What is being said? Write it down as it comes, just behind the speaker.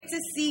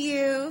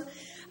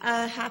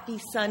Happy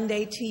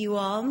Sunday to you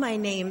all. My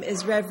name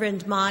is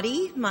Reverend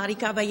Marisol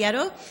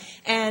Caballero,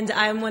 and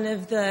I'm one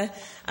of the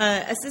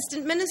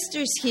assistant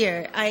ministers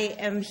here. I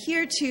am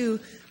here to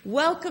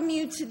welcome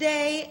you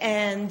today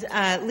and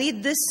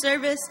lead this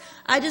service.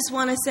 I just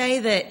want to say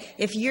that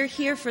if you're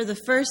here for the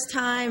first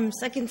time,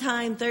 second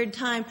time, third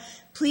time,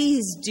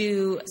 please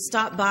do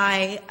stop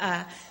by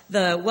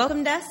the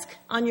welcome desk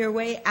on your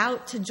way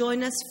out to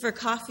join us for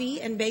coffee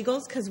and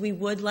bagels, because we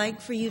would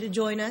like for you to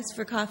join us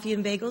for coffee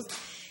and bagels.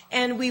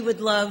 And we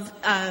would love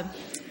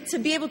to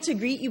be able to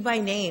greet you by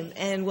name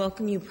and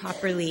welcome you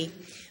properly.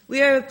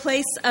 We are a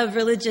place of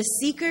religious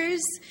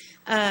seekers,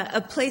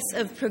 a place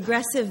of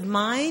progressive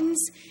minds,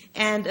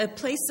 and a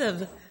place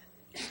of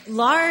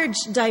large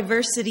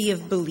diversity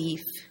of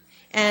belief.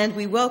 And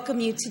we welcome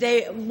you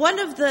today. One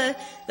of the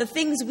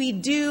things we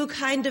do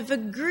kind of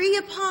agree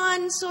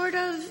upon, sort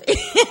of,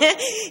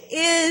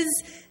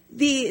 is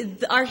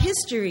our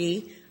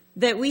history.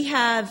 That we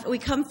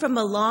come from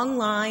a long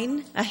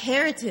line, a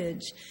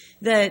heritage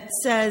that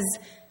says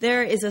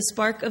there is a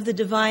spark of the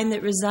divine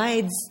that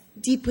resides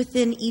deep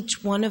within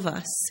each one of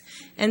us.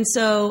 And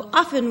so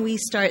often we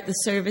start the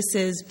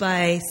services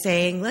by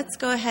saying, let's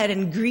go ahead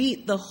and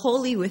greet the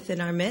holy within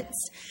our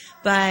midst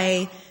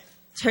by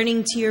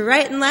turning to your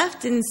right and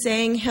left and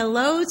saying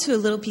hello to a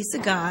little piece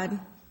of God.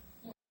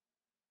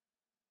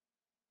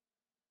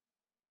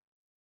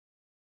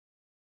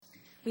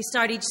 We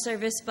start each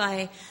service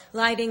by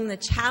lighting the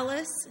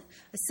chalice,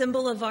 a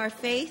symbol of our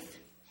faith.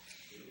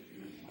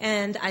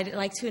 And I'd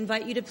like to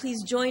invite you to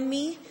please join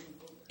me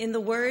in the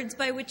words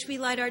by which we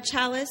light our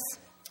chalice,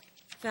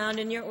 found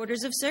in your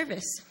orders of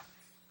service.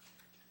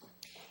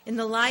 In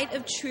the light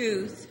of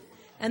truth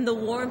and the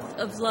warmth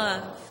of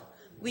love,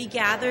 we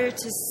gather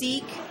to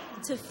seek,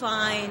 to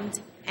find,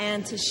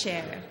 and to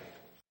share.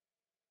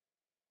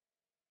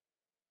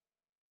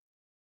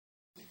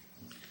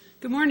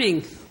 Good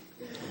morning.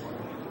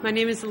 My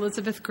name is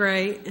Elizabeth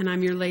Gray, and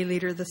I'm your lay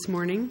leader this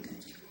morning.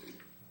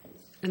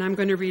 And I'm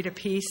going to read a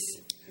piece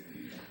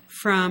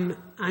from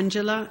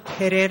Angela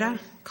Herrera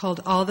called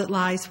All That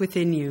Lies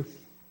Within You.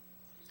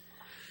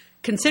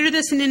 Consider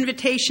this an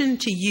invitation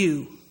to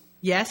you,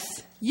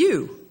 yes,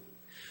 you,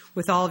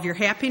 with all of your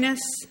happiness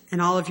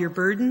and all of your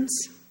burdens,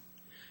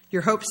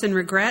 your hopes and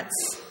regrets,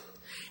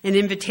 an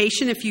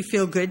invitation if you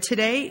feel good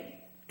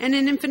today, and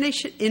an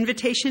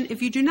invitation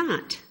if you do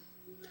not.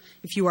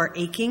 If you are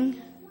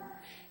aching,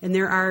 and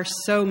there are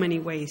so many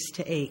ways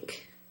to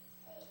ache.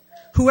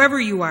 Whoever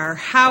you are,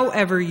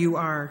 however you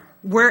are,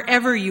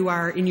 wherever you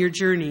are in your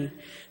journey,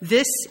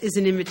 this is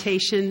an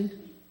invitation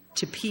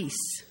to peace.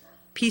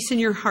 Peace in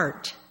your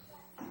heart.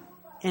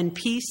 And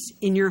peace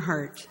in your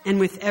heart. And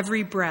with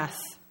every breath,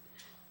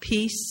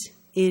 peace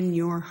in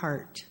your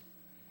heart.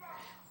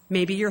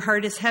 Maybe your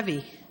heart is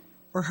heavy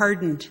or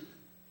hardened.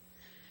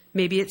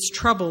 Maybe it's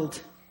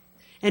troubled.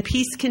 And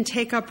peace can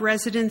take up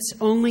residence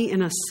only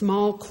in a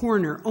small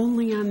corner,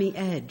 only on the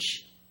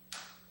edge.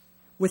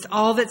 With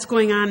all that's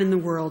going on in the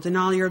world, in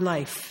all your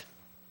life.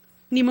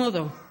 Ni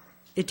modo.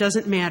 It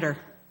doesn't matter.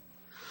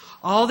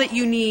 All that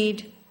you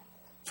need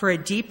for a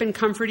deep and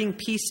comforting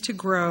peace to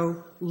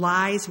grow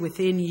lies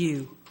within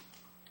you.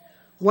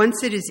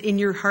 Once it is in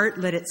your heart,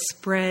 let it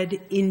spread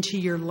into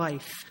your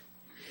life.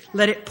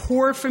 Let it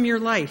pour from your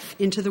life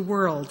into the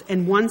world.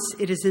 And once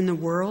it is in the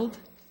world,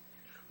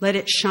 let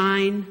it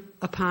shine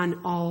upon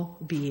all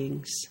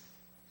beings.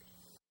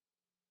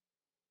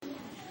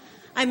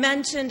 I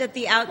mentioned at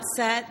the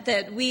outset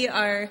that we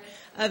are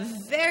a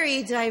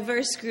very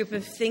diverse group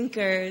of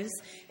thinkers,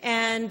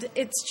 and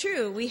it's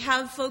true. We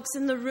have folks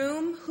in the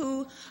room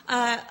who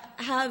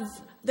have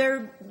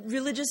their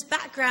religious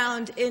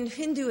background in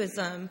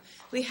Hinduism.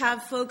 We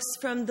have folks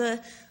from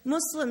the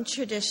Muslim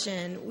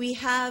tradition. We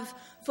have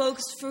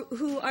folks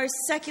who are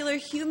secular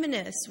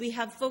humanists. We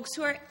have folks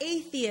who are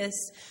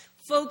atheists.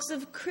 Folks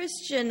of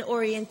Christian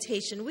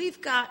orientation.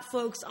 We've got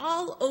folks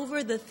all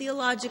over the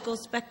theological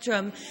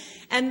spectrum.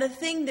 And the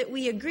thing that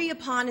we agree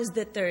upon is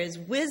that there is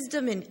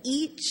wisdom in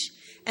each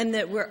and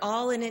that we're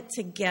all in it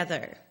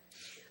together.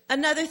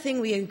 Another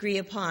thing we agree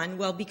upon,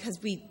 well, because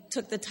we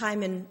took the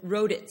time and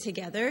wrote it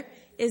together,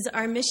 is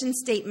our mission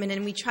statement,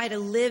 and we try to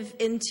live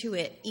into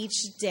it each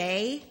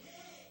day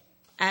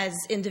as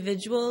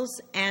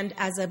individuals and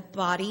as a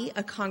body,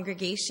 a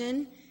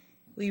congregation.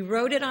 We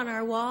wrote it on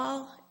our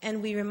wall,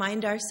 and we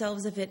remind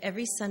ourselves of it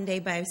every Sunday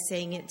by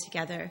saying it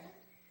together.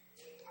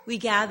 We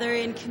gather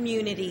in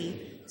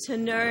community to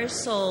nourish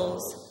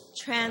souls,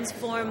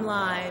 transform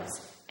lives,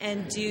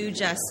 and do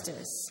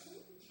justice.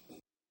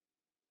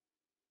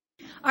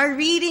 Our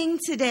reading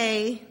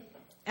today,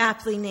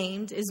 aptly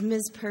named, is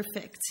Ms.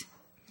 Perfect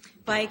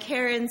by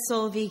Karen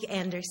Solveig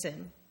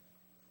Anderson.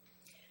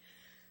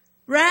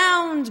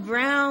 Round,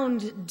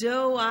 brown,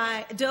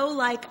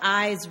 doe-like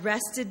eyes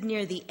rested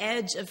near the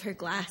edge of her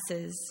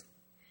glasses.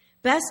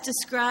 Best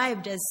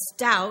described as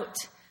stout,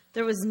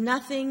 there was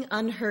nothing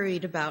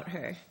unhurried about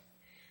her.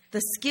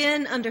 The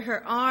skin under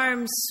her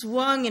arms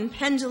swung in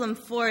pendulum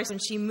force when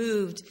she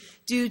moved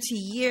due to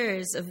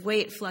years of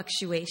weight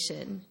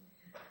fluctuation.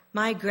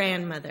 My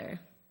grandmother.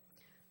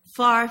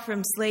 Far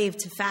from slave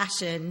to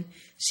fashion,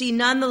 she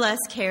nonetheless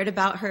cared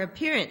about her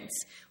appearance,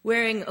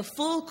 wearing a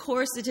full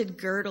corseted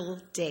girdle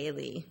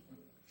daily.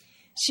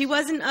 She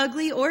wasn't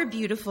ugly or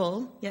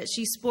beautiful, yet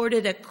she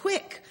sported a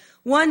quick,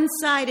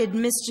 one-sided,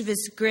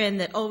 mischievous grin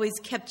that always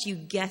kept you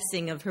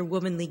guessing of her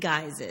womanly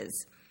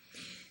guises.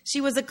 She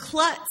was a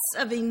klutz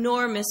of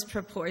enormous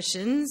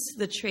proportions,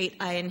 the trait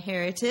I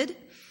inherited,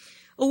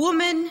 a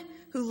woman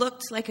who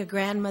looked like a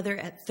grandmother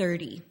at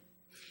 30.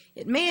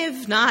 It may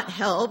have not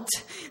helped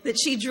that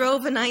she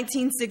drove a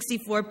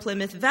 1964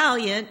 Plymouth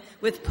Valiant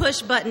with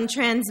push-button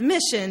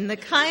transmission, the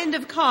kind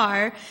of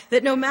car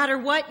that no matter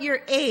what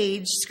your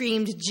age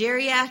screamed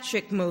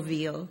geriatric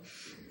mobile.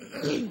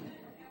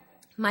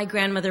 My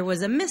grandmother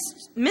was a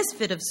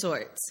misfit of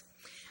sorts.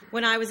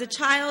 When I was a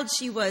child,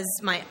 she was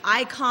my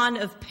icon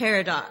of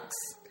paradox.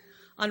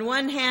 On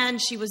one hand,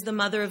 she was the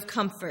mother of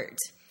comfort.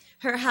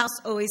 Her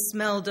house always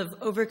smelled of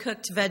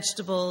overcooked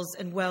vegetables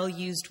and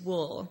well-used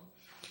wool.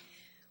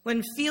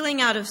 When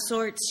feeling out of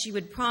sorts, she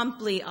would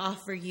promptly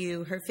offer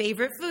you her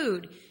favorite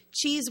food,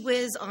 Cheese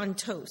Whiz on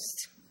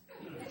toast.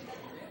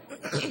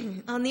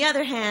 On the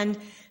other hand,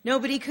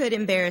 nobody could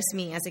embarrass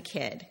me as a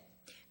kid,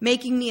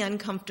 making me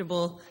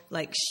uncomfortable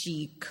like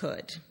she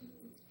could.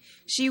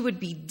 She would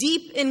be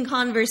deep in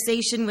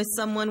conversation with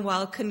someone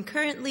while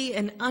concurrently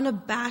and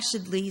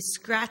unabashedly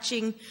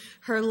scratching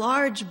her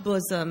large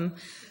bosom,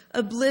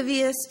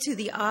 oblivious to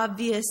the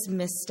obvious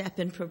misstep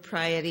in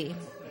propriety.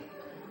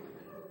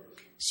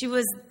 She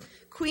was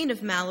queen of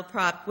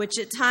malaprop, which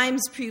at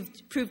times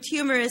proved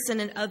humorous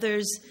and at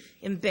others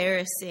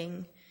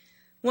embarrassing.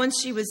 Once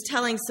she was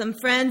telling some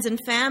friends and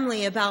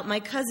family about my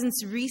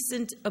cousin's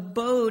recent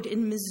abode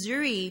in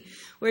Missouri,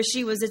 where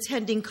she was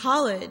attending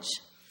college.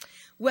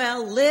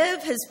 Well,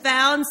 Liv has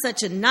found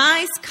such a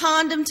nice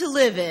condom to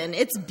live in.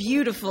 It's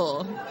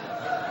beautiful.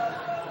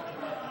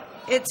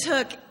 It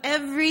took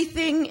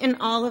everything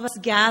in all of us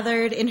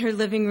gathered in her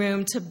living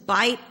room to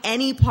bite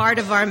any part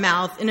of our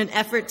mouth in an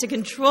effort to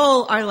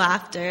control our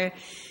laughter.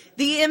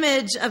 The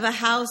image of a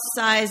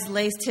house-sized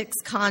latex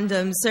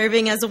condom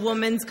serving as a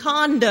woman's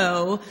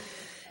condo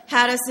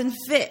had us in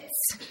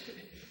fits.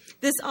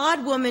 This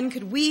odd woman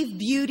could weave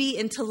beauty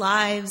into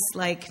lives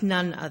like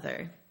none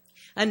other.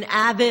 An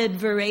avid,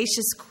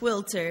 voracious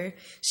quilter,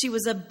 she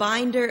was a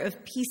binder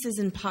of pieces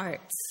and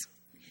parts.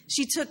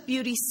 She took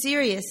beauty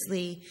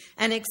seriously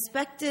and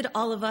expected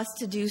all of us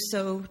to do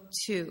so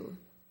too.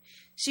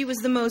 She was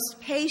the most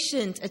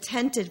patient,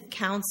 attentive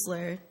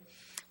counselor.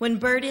 When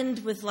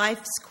burdened with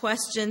life's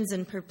questions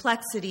and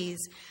perplexities,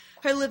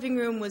 her living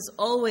room was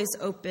always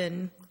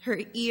open,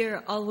 her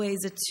ear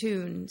always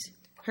attuned,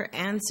 her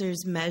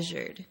answers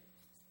measured.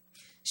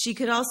 She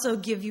could also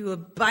give you a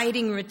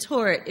biting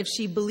retort if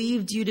she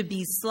believed you to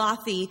be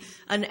slothy,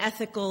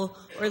 unethical,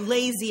 or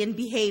lazy in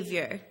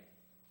behavior.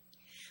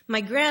 My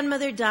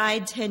grandmother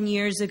died 10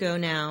 years ago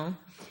now.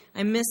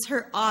 I miss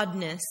her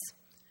oddness,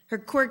 her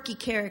quirky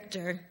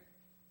character.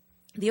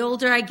 The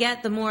older I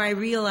get, the more I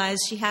realize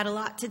she had a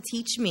lot to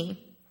teach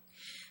me.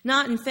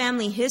 Not in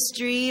family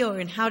history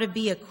or in how to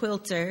be a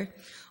quilter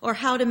or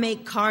how to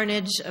make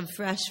carnage of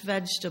fresh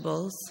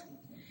vegetables.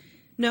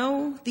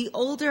 No, the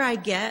older I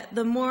get,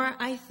 the more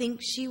I think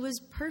she was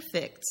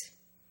perfect.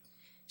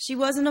 She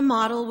wasn't a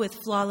model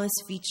with flawless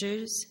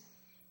features.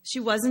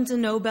 She wasn't a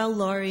Nobel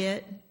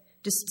laureate,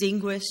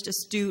 distinguished,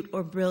 astute,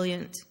 or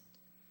brilliant.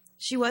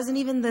 She wasn't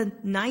even the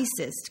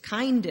nicest,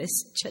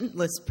 kindest,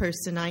 gentlest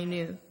person I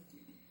knew.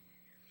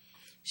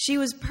 She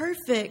was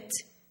perfect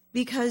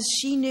because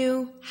she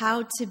knew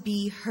how to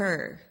be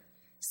her,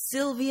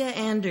 Sylvia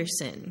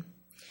Anderson.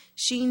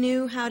 She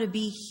knew how to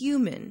be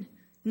human,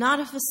 not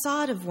a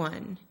facade of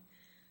one.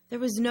 There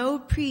was no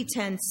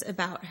pretense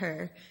about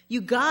her.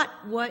 You got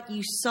what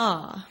you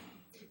saw.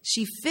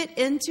 She fit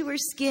into her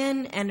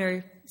skin, and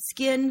her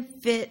skin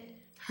fit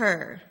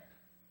her.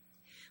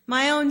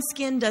 My own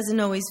skin doesn't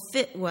always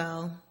fit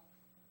well.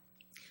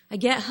 I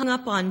get hung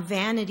up on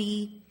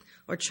vanity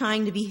or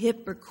trying to be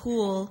hip or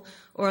cool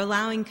or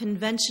allowing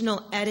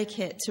conventional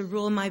etiquette to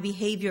rule my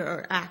behavior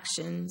or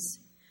actions.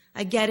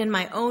 I get in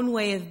my own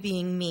way of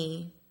being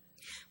me.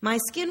 My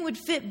skin would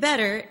fit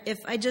better if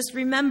I just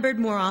remembered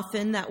more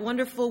often that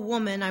wonderful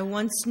woman I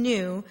once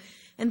knew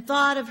and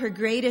thought of her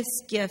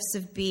greatest gifts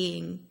of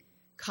being: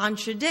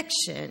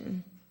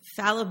 contradiction,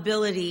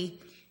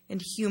 fallibility,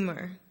 and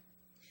humor.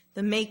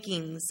 The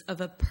makings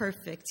of a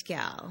perfect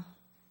gal.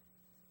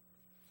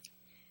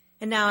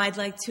 And now I'd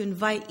like to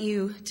invite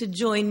you to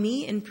join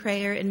me in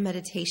prayer and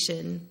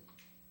meditation.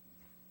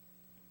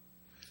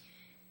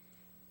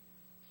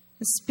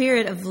 The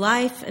spirit of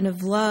life and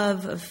of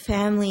love, of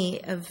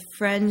family, of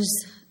friends,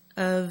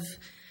 of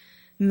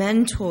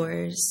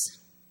mentors,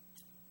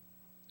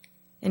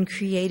 and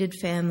created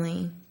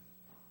family.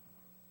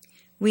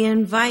 We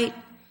invite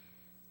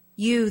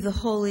you, the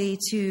Holy,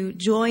 to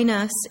join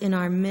us in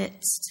our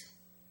midst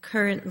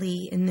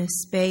currently in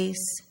this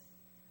space.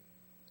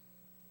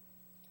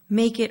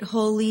 Make it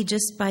holy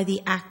just by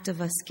the act of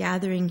us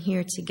gathering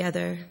here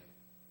together.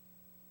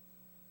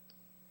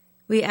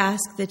 We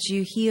ask that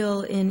you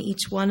heal in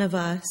each one of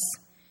us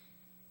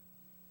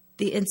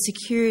the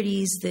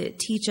insecurities that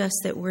teach us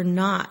that we're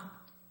not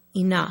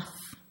enough,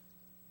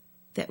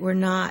 that we're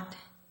not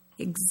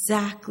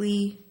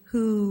exactly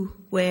who,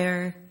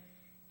 where,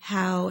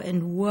 how,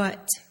 and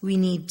what we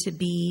need to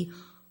be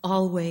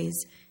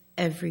always,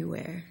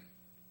 everywhere.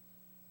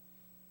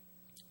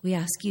 We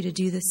ask you to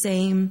do the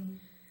same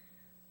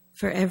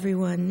for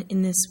everyone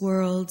in this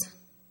world,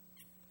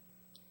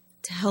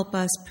 to help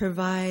us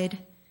provide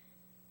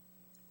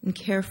and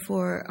care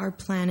for our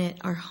planet,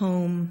 our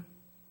home,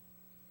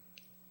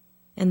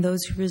 and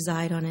those who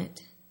reside on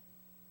it.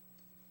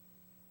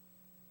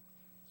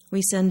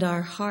 We send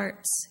our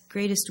heart's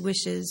greatest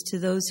wishes to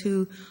those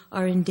who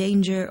are in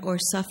danger or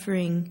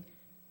suffering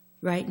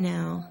right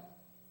now.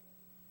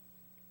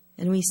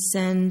 And we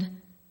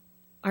send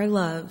our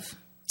love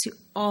to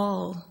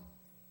all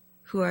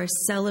who are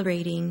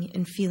celebrating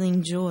and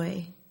feeling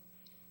joy.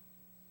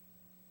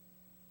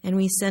 And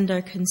we send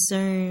our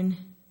concern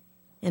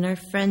and our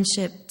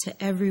friendship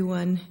to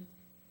everyone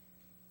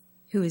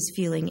who is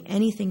feeling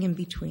anything in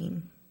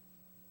between.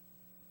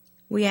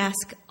 We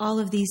ask all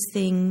of these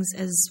things,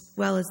 as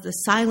well as the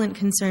silent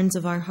concerns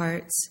of our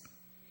hearts,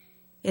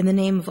 in the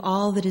name of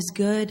all that is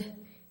good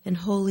and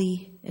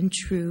holy and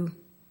true.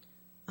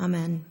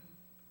 Amen.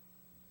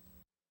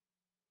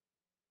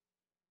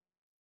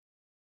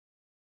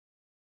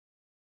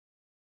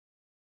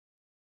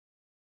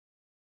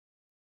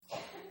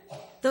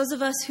 Those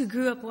of us who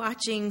grew up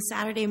watching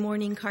Saturday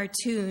morning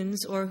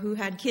cartoons, or who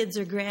had kids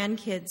or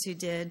grandkids who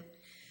did,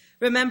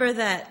 remember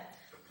that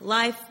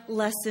life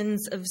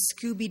lessons of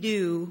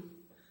Scooby-Doo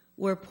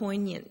were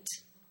poignant.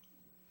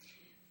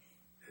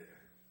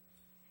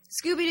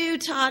 Scooby-Doo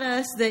taught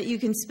us that you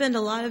can spend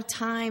a lot of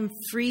time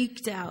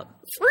freaked out,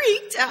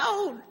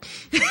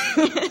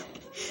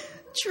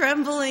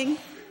 trembling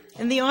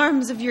in the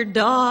arms of your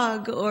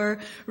dog, or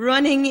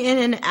running in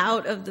and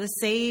out of the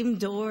same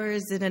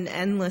doors in an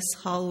endless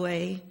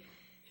hallway.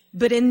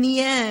 But in the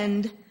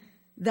end,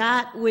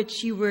 that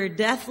which you were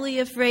deathly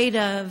afraid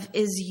of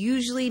is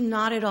usually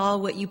not at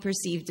all what you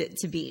perceived it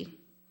to be.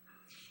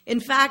 In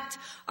fact,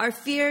 our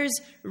fears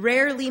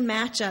rarely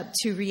match up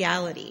to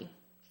reality.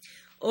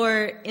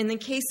 Or in the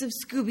case of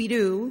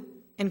Scooby-Doo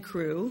and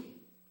crew,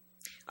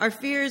 our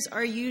fears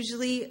are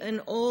usually an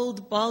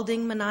old,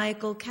 balding,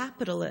 maniacal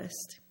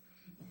capitalist.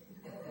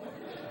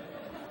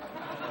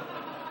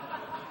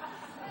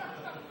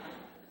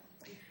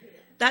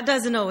 That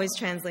doesn't always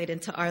translate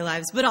into our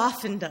lives, but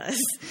often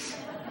does.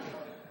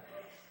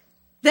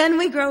 Then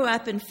we grow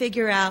up and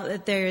figure out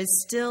that there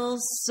is still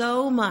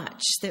so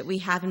much that we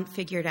haven't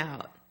figured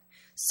out.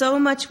 So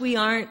much we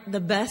aren't the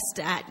best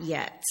at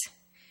yet.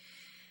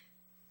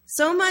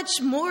 So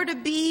much more to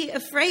be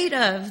afraid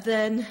of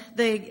than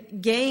the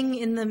gang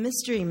in the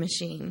Mystery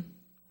Machine.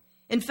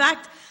 In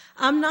fact,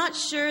 I'm not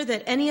sure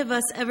that any of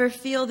us ever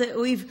feel that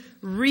we've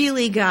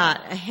really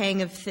got a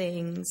hang of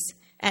things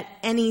at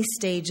any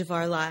stage of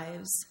our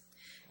lives.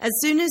 As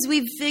soon as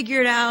we've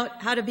figured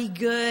out how to be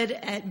good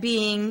at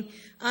being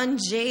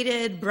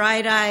unjaded,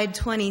 bright-eyed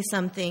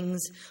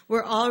 20-somethings,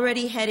 we're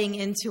already heading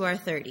into our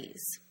 30s.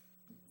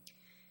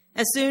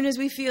 As soon as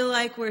we feel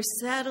like we're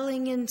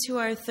settling into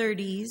our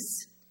 30s,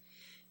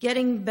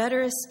 getting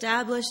better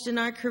established in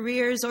our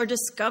careers, or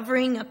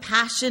discovering a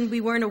passion we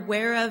weren't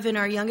aware of in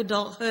our young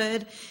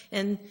adulthood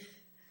and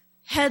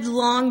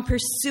headlong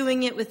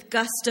pursuing it with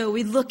gusto,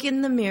 we look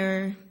in the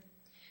mirror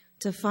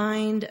to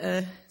find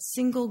a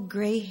single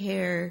gray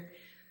hair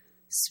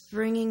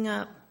springing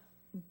up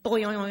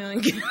boing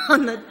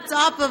on the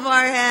top of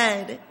our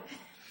head.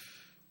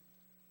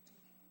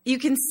 You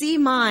can see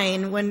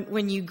mine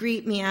when you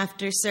greet me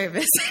after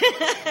service.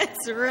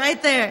 It's right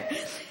there.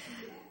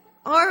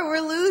 Or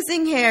we're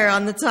losing hair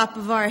on the top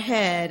of our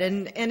head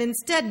and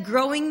instead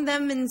growing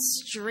them in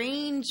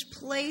strange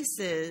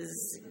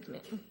places.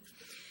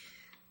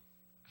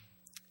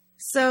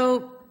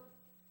 So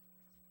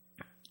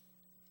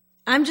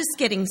I'm just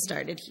getting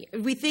started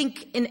here. We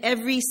think in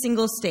every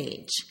single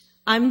stage,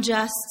 I'm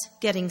just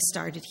getting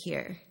started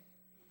here.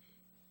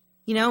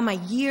 You know, my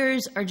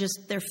years are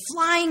they're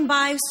flying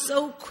by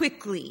so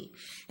quickly.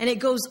 And it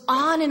goes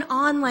on and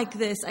on like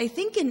this. I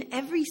think in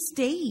every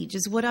stage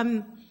is what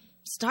I'm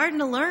starting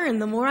to learn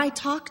the more I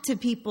talk to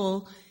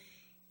people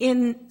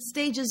in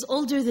stages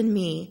older than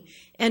me.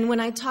 And when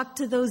I talk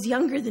to those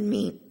younger than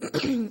me,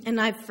 and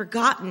I've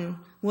forgotten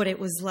what it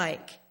was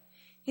like.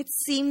 It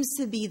seems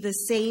to be the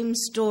same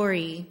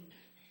story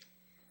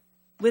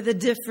with a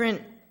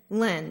different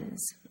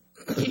lens.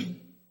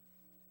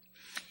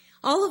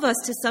 All of us,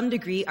 to some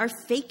degree, are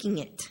faking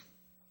it.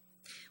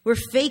 We're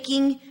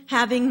faking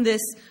having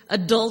this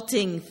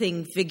adulting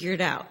thing figured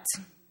out.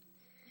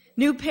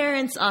 New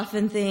parents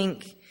often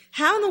think,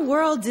 how in the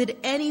world did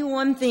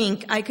anyone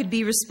think I could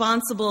be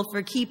responsible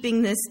for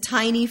keeping this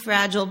tiny,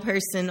 fragile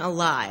person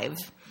alive?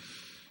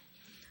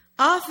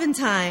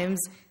 Oftentimes,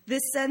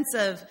 this sense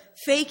of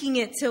faking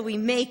it till we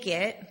make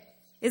it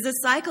is a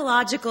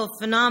psychological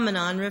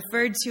phenomenon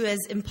referred to as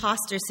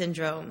imposter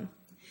syndrome.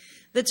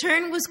 The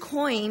term was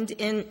coined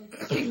in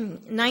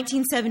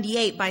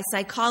 1978 by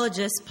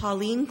psychologists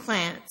Pauline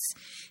Clance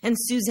and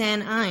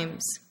Suzanne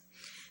Imes.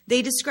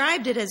 They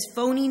described it as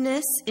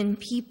phoniness in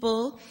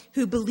people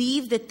who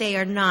believe that they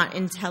are not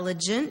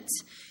intelligent,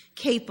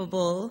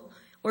 capable,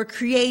 or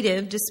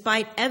creative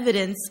despite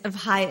evidence of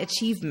high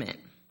achievement.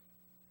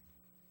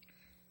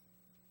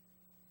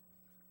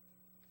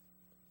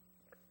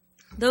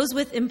 Those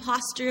with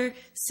imposter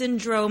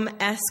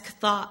syndrome-esque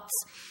thoughts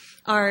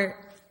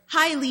are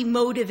highly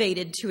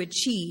motivated to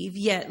achieve,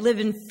 yet live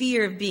in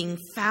fear of being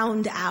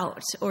found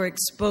out or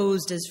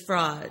exposed as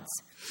frauds.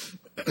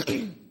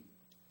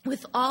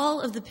 With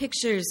all of the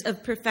pictures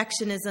of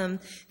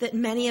perfectionism that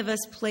many of us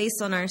place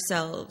on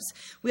ourselves,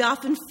 we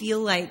often feel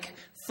like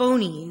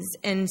phonies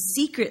and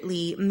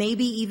secretly,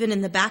 maybe even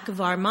in the back of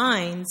our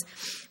minds,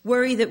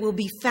 worry that we'll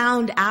be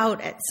found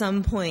out at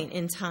some point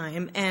in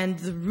time and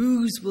the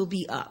ruse will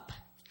be up.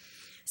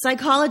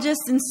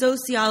 Psychologists and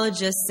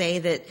sociologists say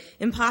that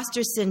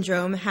imposter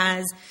syndrome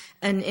has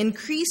an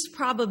increased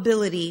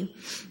probability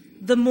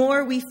the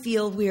more we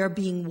feel we are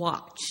being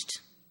watched.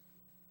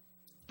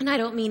 And I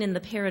don't mean in the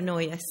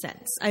paranoia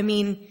sense. I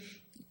mean,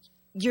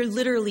 you're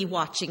literally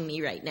watching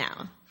me right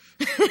now.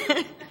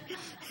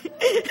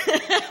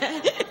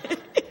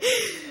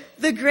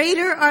 The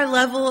greater our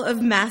level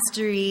of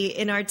mastery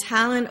in our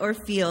talent or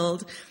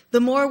field, the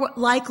more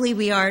likely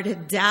we are to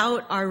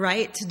doubt our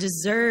right to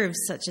deserve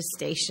such a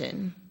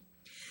station.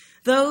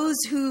 Those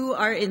who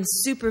are in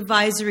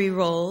supervisory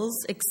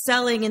roles,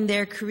 excelling in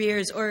their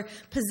careers, or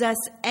possess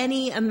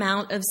any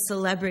amount of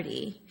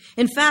celebrity.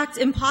 In fact,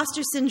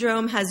 imposter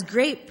syndrome has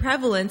great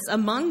prevalence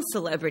among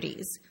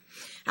celebrities.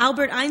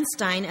 Albert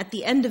Einstein, at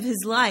the end of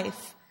his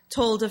life,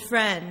 told a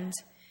friend,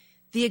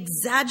 "The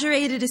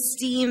exaggerated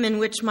esteem in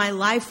which my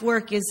life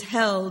work is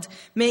held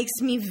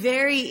makes me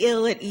very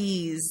ill at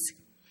ease.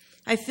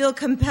 I feel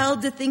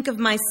compelled to think of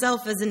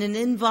myself as an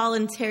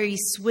involuntary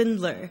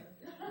swindler."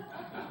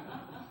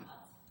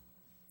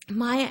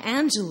 Maya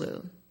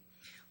Angelou,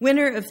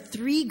 winner of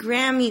 3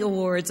 Grammy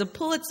Awards, a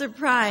Pulitzer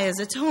Prize,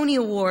 a Tony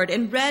Award,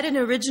 and read an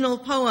original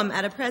poem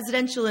at a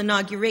presidential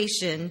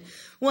inauguration,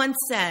 once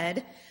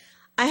said,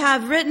 "I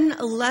have written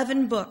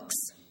 11 books,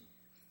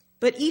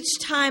 but each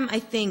time I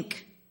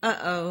think,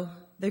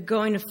 they're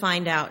going to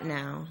find out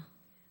now.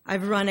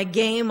 I've run a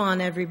game on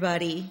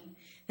everybody,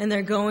 and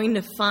they're going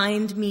to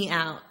find me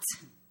out."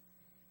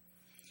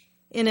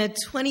 In a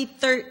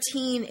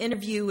 2013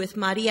 interview with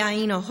Maria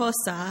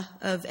Hinojosa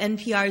of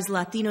NPR's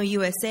Latino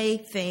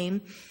USA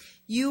fame,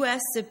 U.S.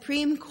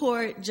 Supreme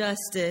Court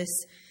Justice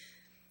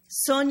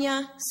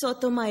Sonia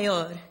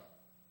Sotomayor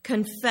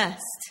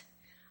confessed,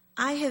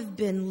 "I have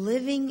been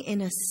living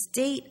in a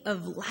state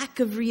of lack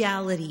of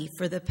reality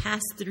for the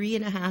past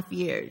 3.5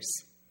 years."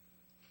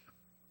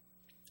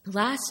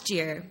 Last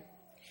year,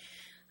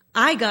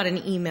 I got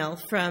an email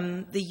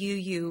from the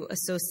UU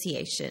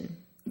Association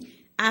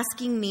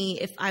asking me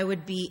if I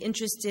would be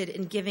interested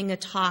in giving a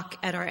talk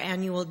at our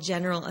annual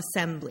General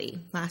Assembly.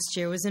 Last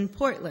year was in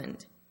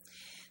Portland.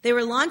 They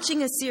were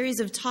launching a series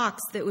of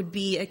talks that would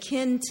be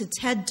akin to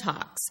TED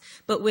Talks,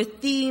 but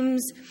with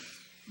themes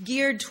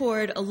geared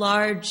toward a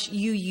large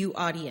UU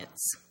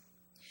audience.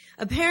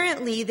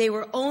 Apparently, they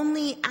were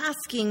only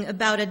asking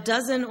about a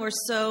dozen or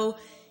so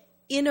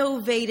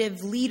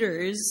innovative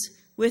leaders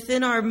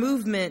within our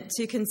movement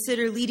to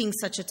consider leading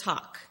such a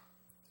talk.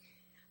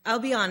 I'll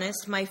be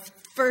honest, my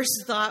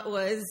first thought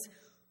was,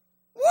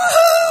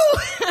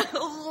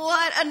 woohoo!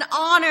 What an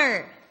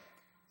honor!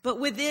 But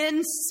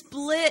within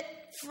split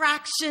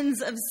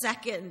fractions of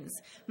seconds,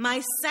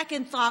 my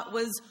second thought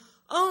was,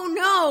 oh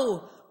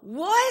no,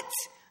 what?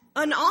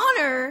 An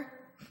honor?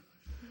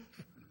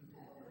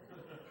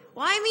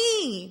 Why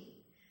me?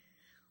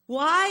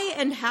 Why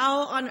and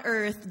how on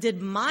earth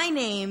did my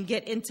name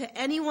get into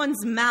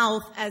anyone's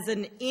mouth as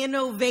an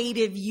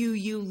innovative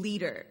UU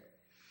leader?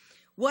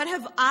 What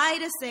have I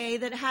to say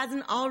that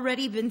hasn't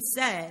already been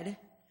said?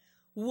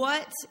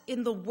 What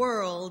in the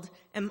world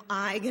am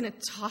I going to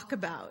talk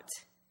about?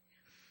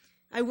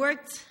 I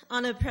worked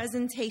on a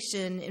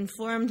presentation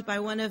informed by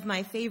one of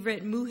my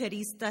favorite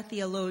mujerista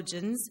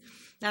theologians.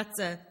 That's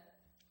a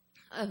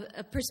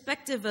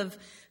perspective of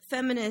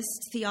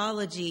feminist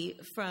theology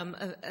from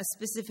a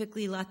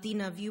specifically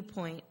Latina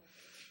viewpoint.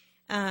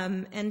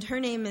 And her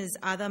name is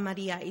Ada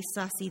Maria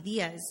Isasi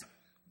Diaz.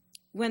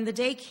 When the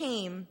day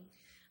came,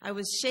 I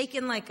was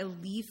shaken like a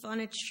leaf on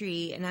a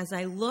tree, and as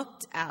I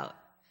looked out,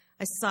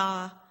 I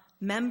saw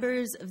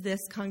members of this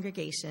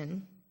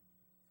congregation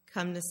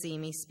come to see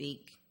me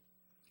speak.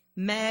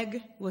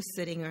 Meg was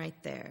sitting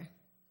right there,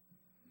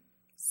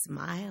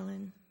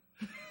 smiling.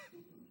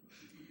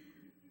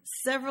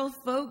 Several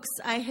folks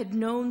I had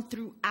known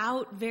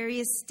throughout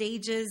various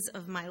stages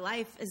of my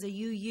life as a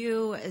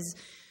UU, as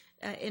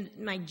in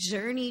my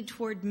journey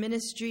toward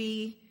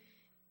ministry,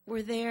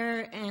 were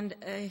there, and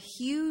a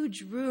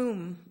huge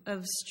room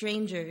of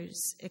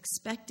strangers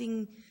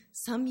expecting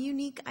some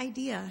unique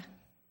idea.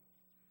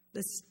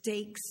 The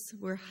stakes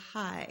were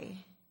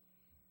high.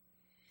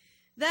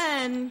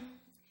 Then,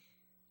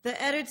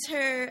 the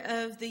editor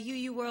of the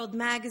UU World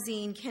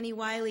magazine, Kenny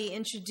Wiley,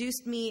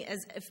 introduced me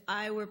as if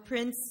I were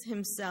Prince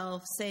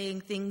himself,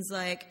 saying things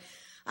like,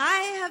 I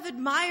have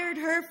admired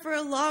her for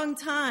a long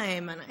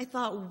time. And I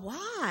thought,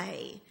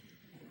 why?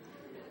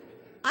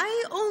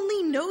 I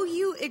only know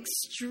you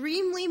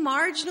extremely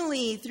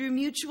marginally through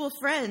mutual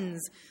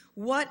friends.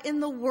 What in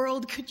the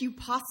world could you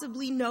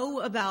possibly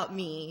know about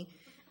me?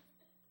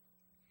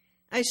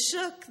 I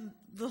shook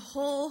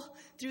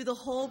through the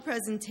whole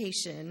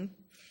presentation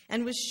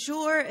and was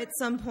sure at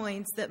some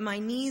points that my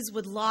knees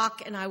would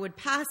lock and I would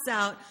pass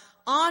out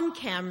on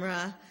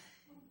camera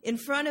in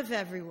front of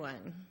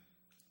everyone.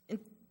 And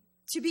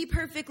to be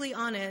perfectly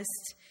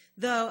honest,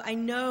 though I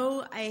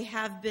know I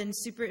have been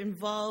super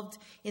involved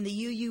in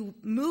the UU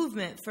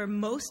movement for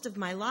most of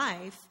my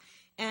life,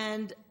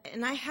 and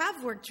I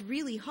have worked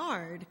really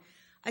hard,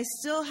 I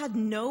still had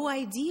no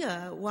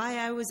idea why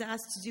I was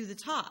asked to do the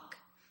talk.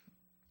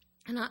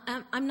 And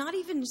I'm not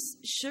even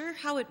sure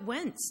how it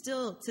went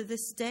still to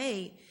this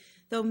day,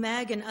 though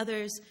Meg and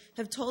others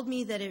have told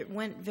me that it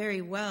went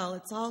very well.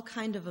 It's all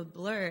kind of a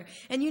blur.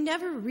 And you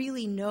never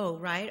really know,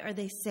 right? Are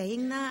they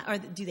saying that? Or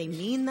do they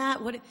mean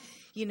that? What,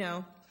 you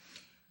know?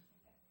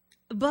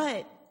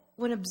 But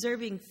when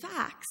observing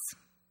facts,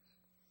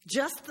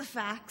 just the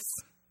facts,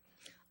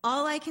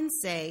 all I can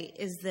say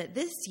is that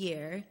this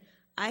year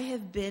I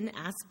have been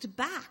asked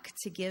back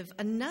to give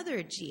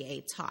another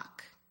GA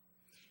talk.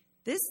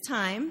 This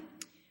time,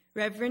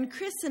 Reverend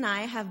Chris and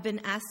I have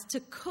been asked to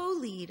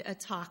co-lead a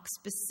talk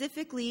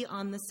specifically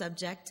on the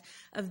subject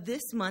of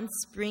this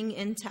month's Spring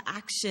into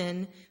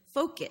Action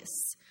focus,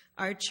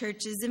 our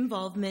church's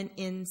involvement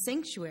in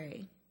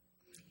sanctuary.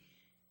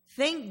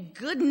 Thank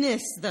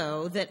goodness,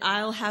 though, that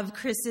I'll have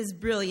Chris's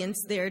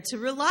brilliance there to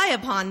rely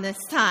upon this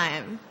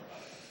time.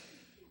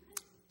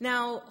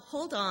 Now,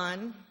 hold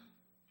on.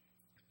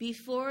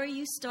 Before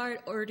you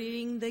start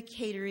ordering the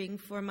catering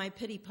for my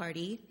pity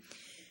party,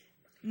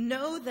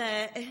 know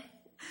that,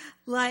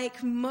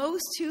 like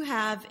most who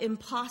have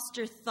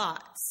imposter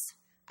thoughts,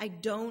 I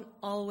don't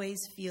always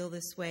feel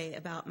this way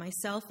about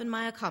myself and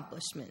my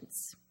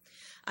accomplishments.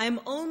 I'm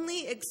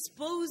only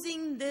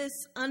exposing this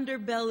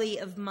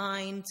underbelly of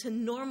mine to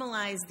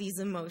normalize these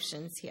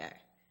emotions here.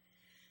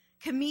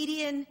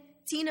 Comedian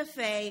Tina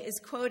Fey is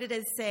quoted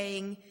as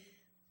saying,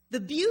 "The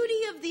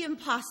beauty of the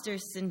imposter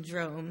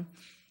syndrome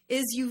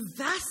is you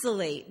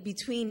vacillate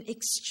between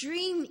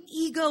extreme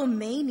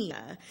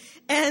egomania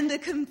and a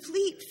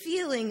complete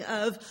feeling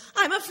of,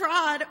 I'm a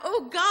fraud.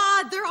 Oh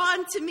God, they're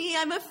on to me.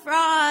 I'm a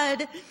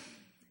fraud.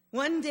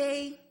 One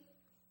day,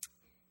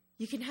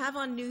 you can have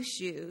on new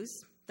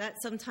shoes.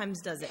 That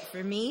sometimes does it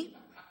for me.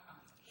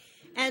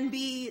 And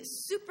be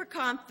super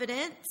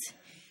confident.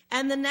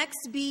 And the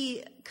next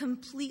be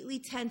completely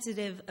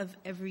tentative of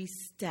every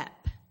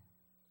step.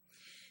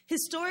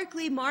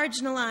 Historically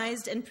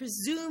marginalized and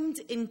presumed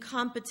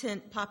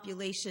incompetent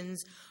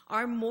populations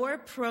are more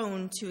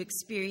prone to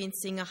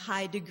experiencing a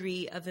high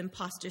degree of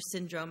imposter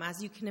syndrome,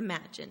 as you can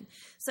imagine,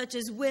 such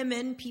as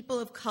women, people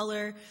of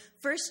color,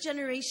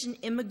 first-generation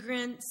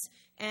immigrants,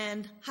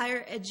 and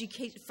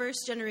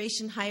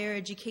first-generation higher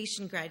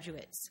education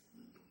graduates.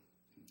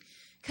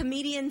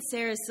 Comedian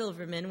Sarah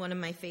Silverman, one of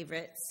my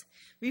favorites,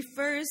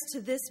 refers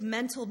to this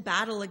mental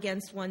battle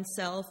against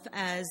oneself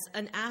as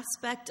an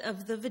aspect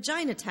of the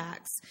vagina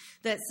tax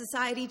that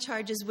society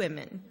charges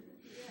women.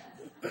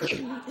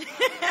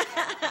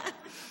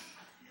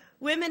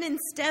 Women in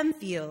STEM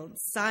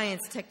fields,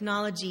 science,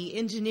 technology,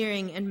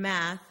 engineering, and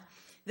math,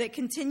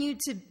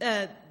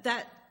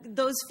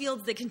 those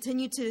fields that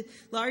continue to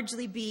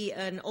largely be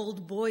an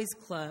old boys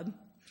club,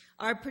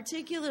 are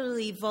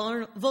particularly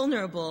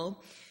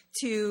vulnerable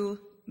to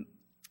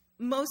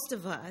most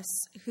of us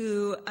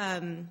to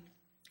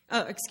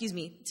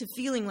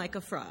feeling like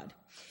a fraud.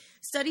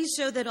 Studies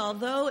show that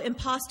although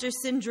imposter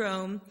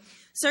syndrome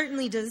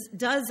certainly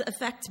does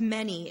affect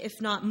many, if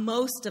not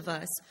most of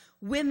us,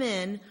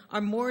 women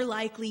are more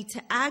likely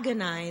to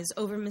agonize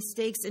over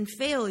mistakes and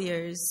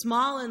failures,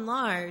 small and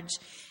large,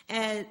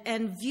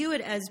 and view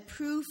it as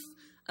proof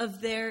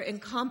of their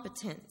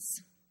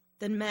incompetence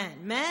than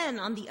men. Men,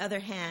 on the other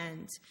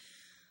hand,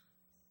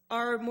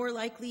 are more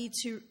likely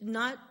to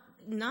not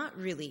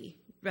really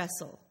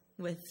wrestle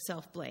with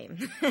self-blame.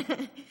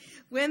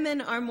 Women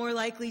are more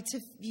likely to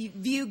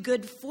view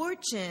good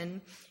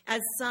fortune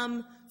as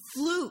some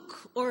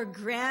fluke or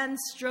grand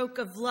stroke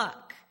of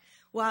luck,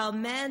 while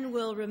men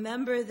will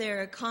remember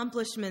their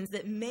accomplishments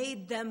that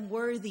made them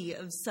worthy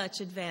of such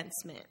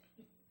advancement.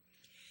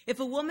 If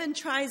a woman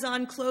tries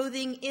on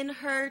clothing in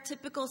her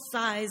typical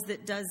size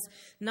that does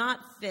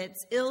not fit,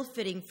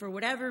 ill-fitting for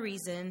whatever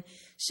reason,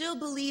 she'll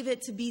believe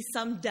it to be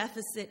some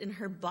deficit in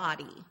her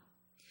body.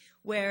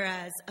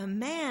 Whereas a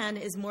man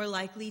is more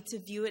likely to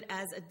view it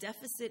as a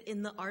deficit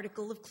in the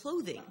article of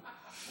clothing.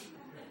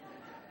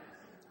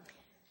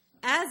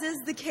 As is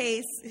the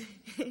case,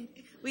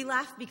 we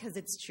laugh because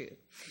it's true.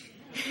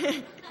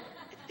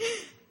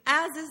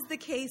 As is the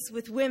case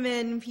with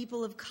women,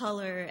 people of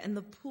color, and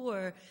the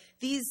poor,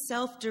 these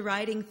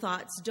self-deriding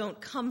thoughts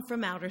don't come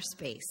from outer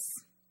space.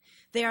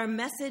 They are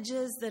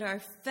messages that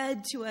are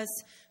fed to us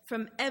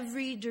from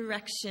every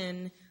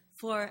direction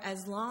for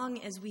as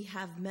long as we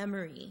have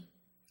memory.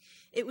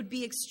 It would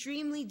be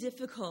extremely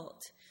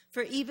difficult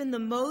for even the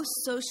most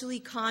socially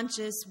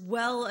conscious,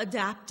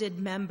 well-adapted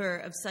member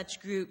of such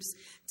groups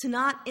to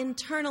not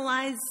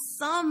internalize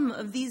some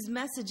of these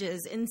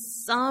messages in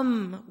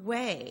some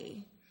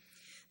way.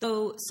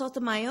 Though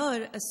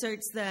Sotomayor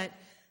asserts that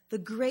the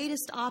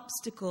greatest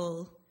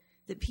obstacle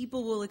that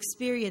people will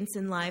experience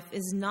in life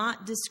is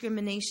not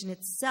discrimination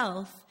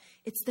itself,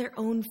 it's their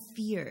own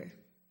fear.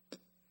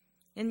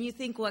 And you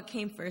think, what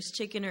came first,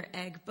 chicken or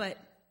egg? But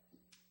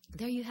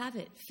there you have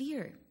it,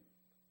 fear.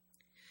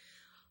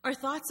 Are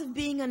thoughts of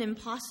being an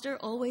imposter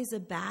always a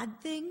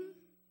bad thing?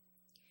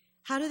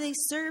 How do they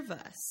serve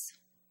us?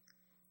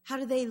 How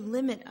do they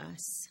limit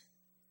us?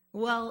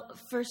 Well,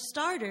 for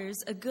starters,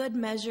 a good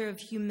measure of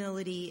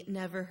humility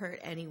never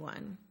hurt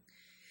anyone.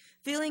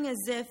 Feeling as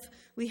if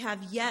we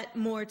have yet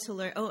more to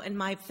learn. Oh, and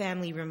my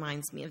family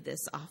reminds me of this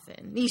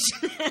often.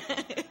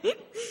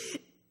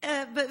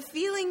 But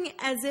feeling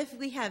as if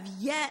we have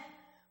yet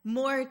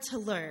more to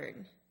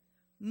learn,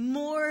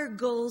 more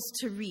goals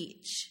to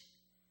reach,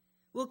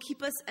 will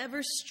keep us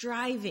ever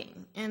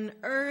striving and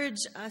urge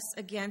us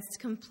against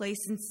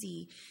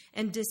complacency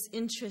and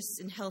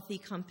disinterest in healthy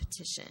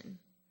competition.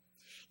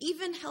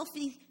 Even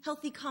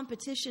healthy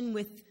competition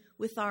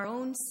with our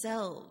own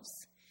selves,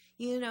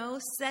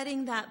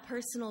 setting that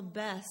personal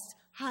best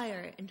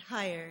higher and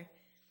higher,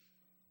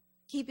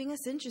 keeping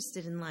us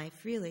interested in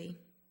life, really.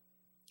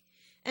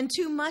 And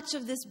too much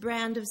of this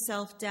brand of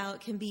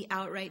self-doubt can be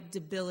outright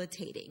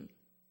debilitating,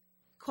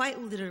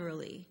 quite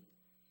literally.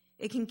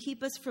 It can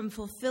keep us from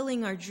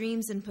fulfilling our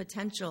dreams and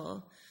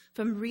potential,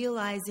 from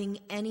realizing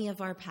any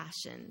of our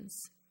passions.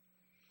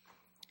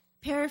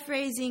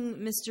 Paraphrasing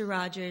Mr.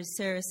 Rogers,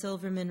 Sarah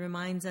Silverman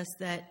reminds us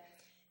that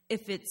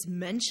if it's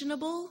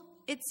mentionable,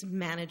 it's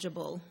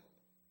manageable.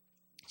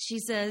 She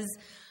says,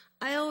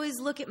 I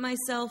always look at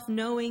myself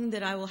knowing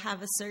that I will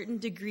have a certain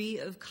degree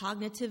of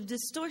cognitive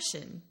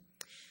distortion.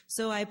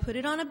 So I put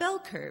it on a bell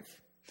curve.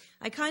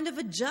 I kind of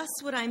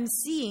adjust what I'm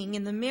seeing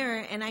in the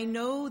mirror, and I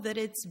know that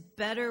it's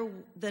better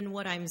than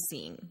what I'm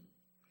seeing,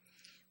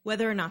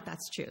 whether or not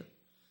that's true.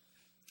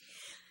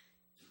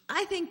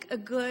 I think a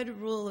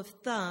good rule of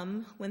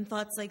thumb when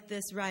thoughts like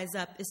this rise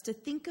up is to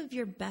think of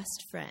your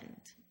best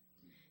friend.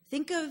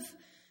 Think of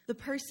the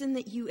person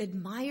that you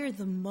admire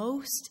the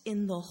most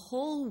in the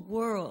whole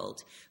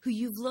world, who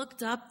you've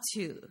looked up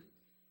to,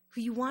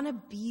 who you want to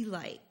be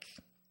like.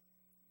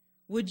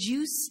 Would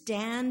you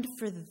stand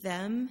for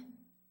them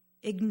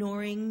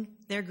ignoring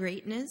their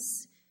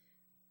greatness?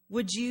 How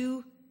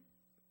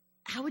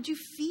would you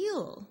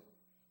feel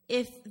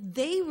if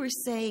they were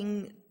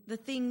saying the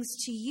things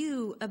to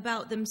you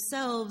about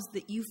themselves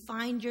that you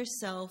find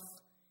yourself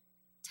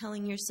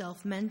telling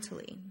yourself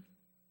mentally?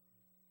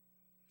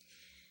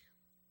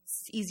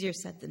 It's easier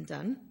said than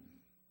done.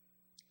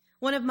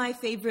 One of my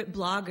favorite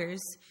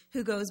bloggers,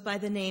 who goes by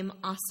the name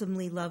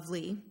Awesomely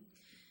Lovey,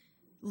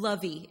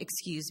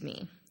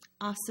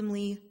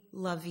 Awesomely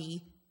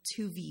Lovey,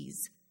 2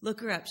 V's.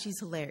 Look her up, she's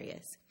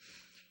hilarious.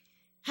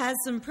 Has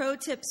some pro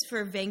tips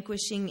for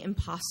vanquishing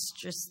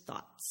imposterous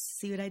thoughts.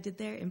 See what I did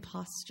there?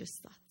 Imposterous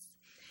thoughts.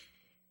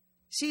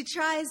 She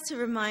tries to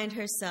remind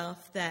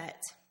herself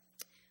that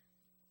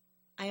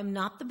I am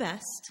not the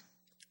best.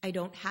 I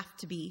don't have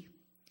to be.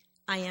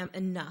 I am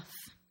enough.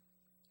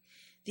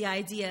 The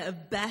idea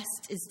of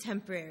best is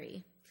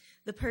temporary.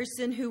 The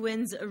person who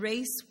wins a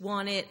race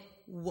won it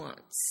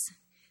once.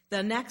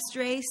 The next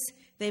race,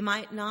 they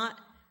might not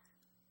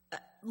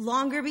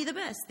longer be the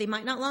best. They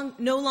might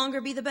no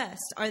longer be the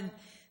best. Are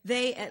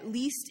they at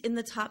least in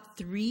the top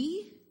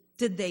 3?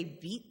 Did they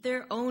beat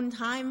their own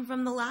time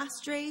from the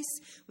last race?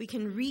 We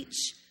can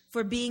reach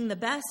for being the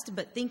best,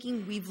 but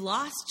thinking we've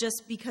lost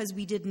just because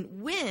we didn't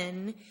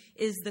win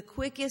is the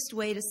quickest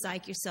way to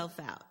psych yourself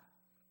out.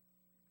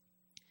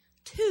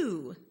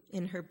 2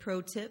 in her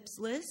pro tips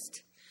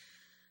list.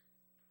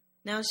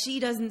 Now, she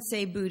doesn't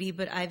say booty,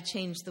 but I've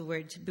changed the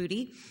word to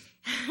booty.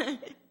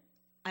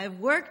 I've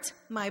worked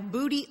my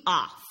booty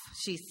off,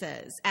 she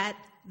says. At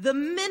the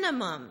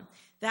minimum,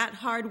 that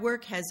hard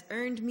work has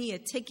earned me a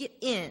ticket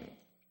in.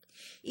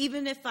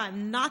 Even if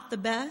I'm not the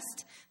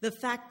best, the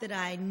fact that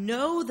I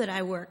know that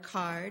I work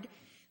hard,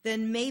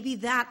 then maybe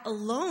that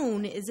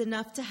alone is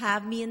enough to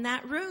have me in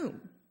that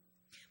room.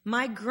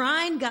 My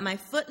grind got my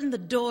foot in the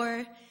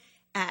door.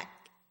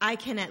 I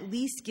can at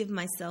least give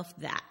myself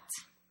that.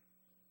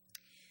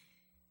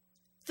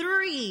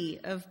 3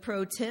 of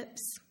pro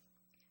tips.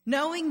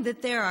 Knowing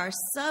that there are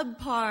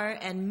subpar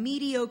and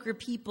mediocre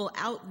people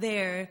out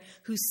there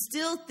who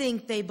still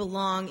think they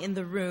belong in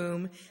the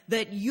room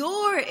that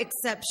your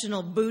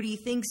exceptional booty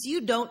thinks you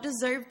don't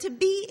deserve to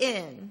be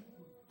in.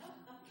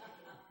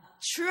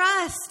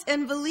 Trust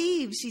and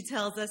believe, she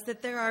tells us,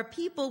 that there are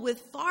people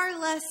with far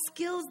less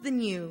skills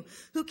than you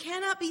who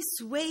cannot be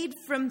swayed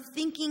from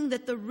thinking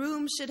that the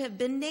room should have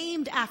been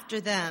named after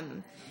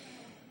them.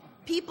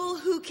 People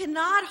who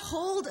cannot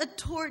hold a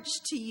torch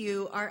to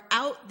you are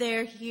out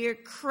there here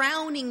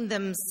crowning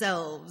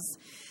themselves,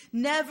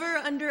 Never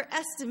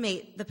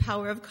underestimate the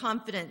power of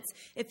confidence.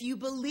 If you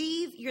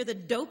believe you're the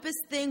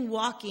dopest thing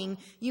walking,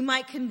 you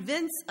might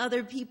convince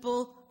other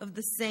people of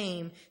the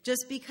same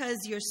just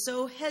because you're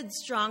so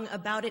headstrong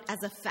about it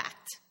as a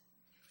fact.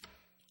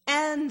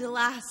 And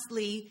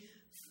lastly,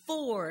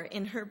 4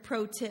 in her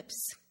pro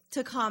tips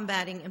to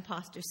combating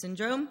imposter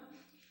syndrome.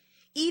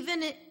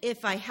 Even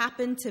if I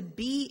happen to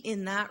be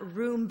in that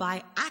room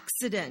by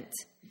accident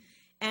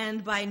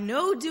and by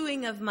no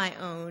doing of my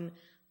own,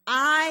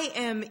 I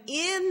am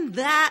in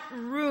that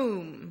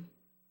room.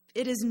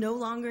 It is no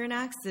longer an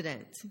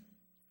accident.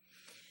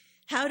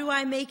 How do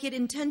I make it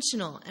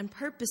intentional and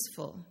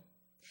purposeful?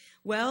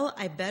 Well,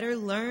 I better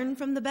learn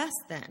from the best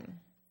then.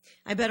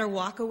 I better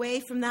walk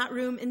away from that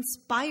room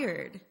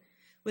inspired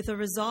with a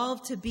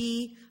resolve to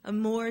be a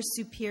more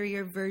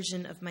superior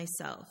version of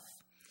myself.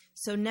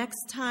 So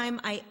next time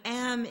I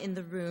am in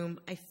the room,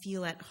 I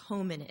feel at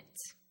home in it.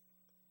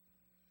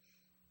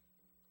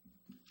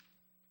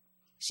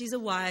 She's a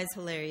wise,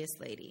 hilarious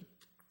lady.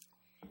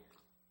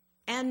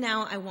 And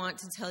now I want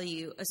to tell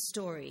you a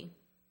story.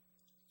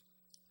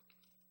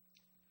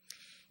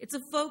 It's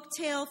a folk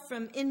tale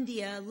from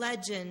India,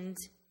 legend.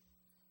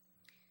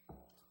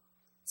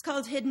 It's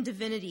called Hidden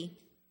Divinity.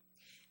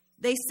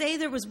 They say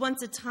there was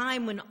once a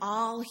time when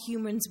all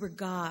humans were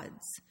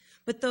gods,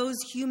 but those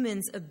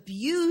humans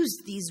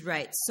abused these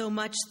rights so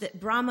much that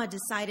Brahma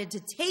decided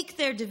to take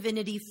their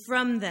divinity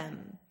from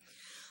them.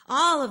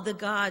 All of the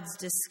gods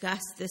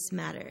discussed this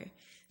matter.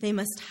 They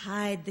must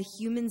hide the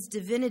humans'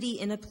 divinity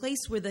in a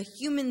place where the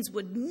humans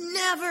would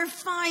never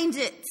find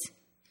it.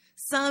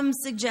 Some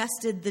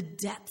suggested the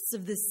depths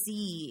of the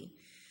sea,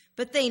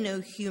 but they know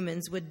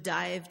humans would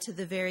dive to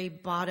the very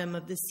bottom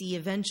of the sea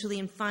eventually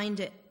and find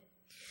it.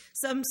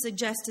 Some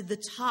suggested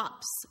the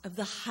tops of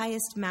the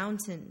highest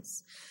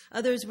mountains.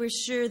 Others were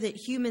sure that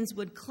humans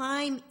would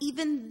climb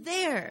even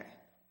there.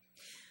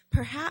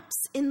 Perhaps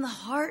in the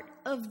heart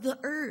of the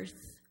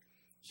earth,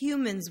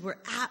 humans were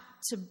apt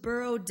to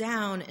burrow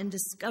down and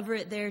discover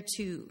it there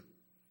too.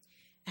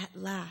 At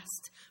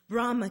last,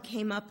 Brahma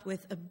came up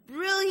with a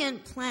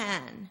brilliant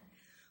plan.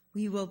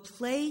 We will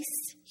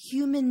place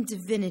human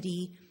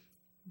divinity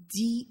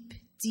deep,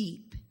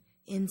 deep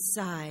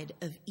inside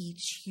of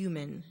each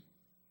human.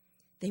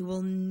 They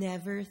will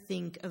never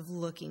think of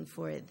looking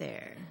for it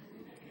there.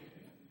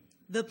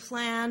 The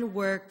plan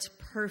worked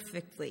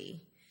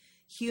perfectly.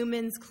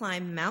 Humans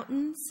climb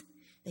mountains,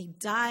 they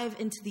dive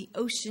into the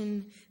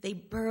ocean, they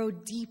burrow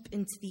deep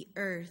into the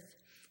earth.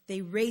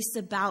 They race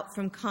about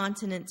from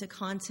continent to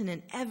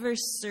continent, ever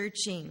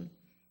searching.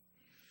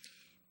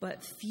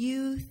 But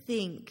few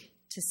think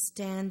to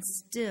stand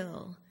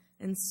still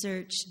and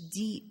search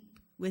deep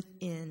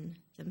within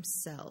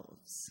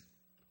themselves.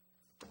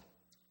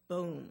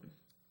 Boom.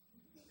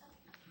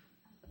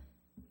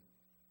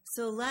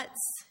 So let's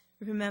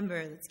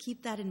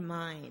keep that in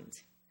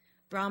mind.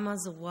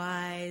 Brahma's a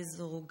wise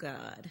old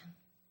god.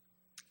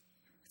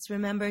 Let's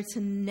remember to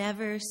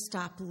never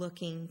stop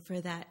looking for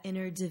that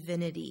inner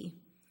divinity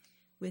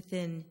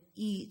within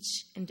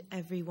each and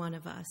every one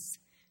of us,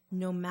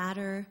 no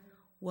matter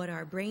what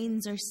our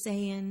brains are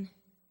saying,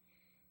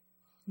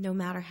 no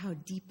matter how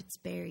deep it's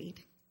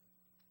buried.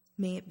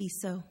 May it be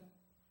so.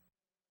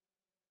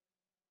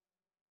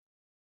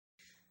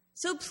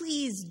 So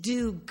please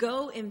do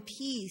go in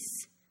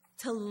peace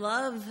to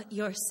love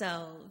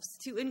yourselves,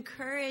 to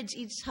encourage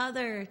each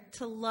other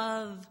to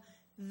love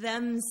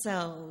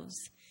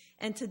themselves,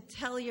 and to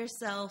tell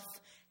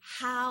yourself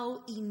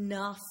how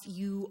enough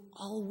you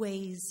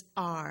always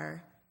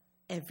are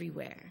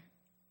everywhere.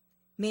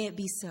 May it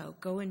be so.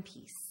 Go in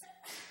peace.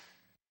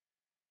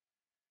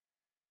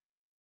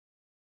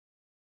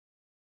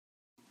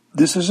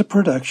 This is a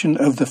production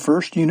of the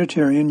First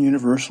Unitarian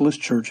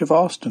Universalist Church of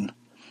Austin.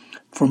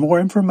 For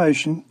more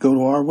information, go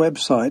to our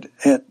website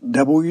at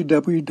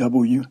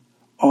www.austinuu.org.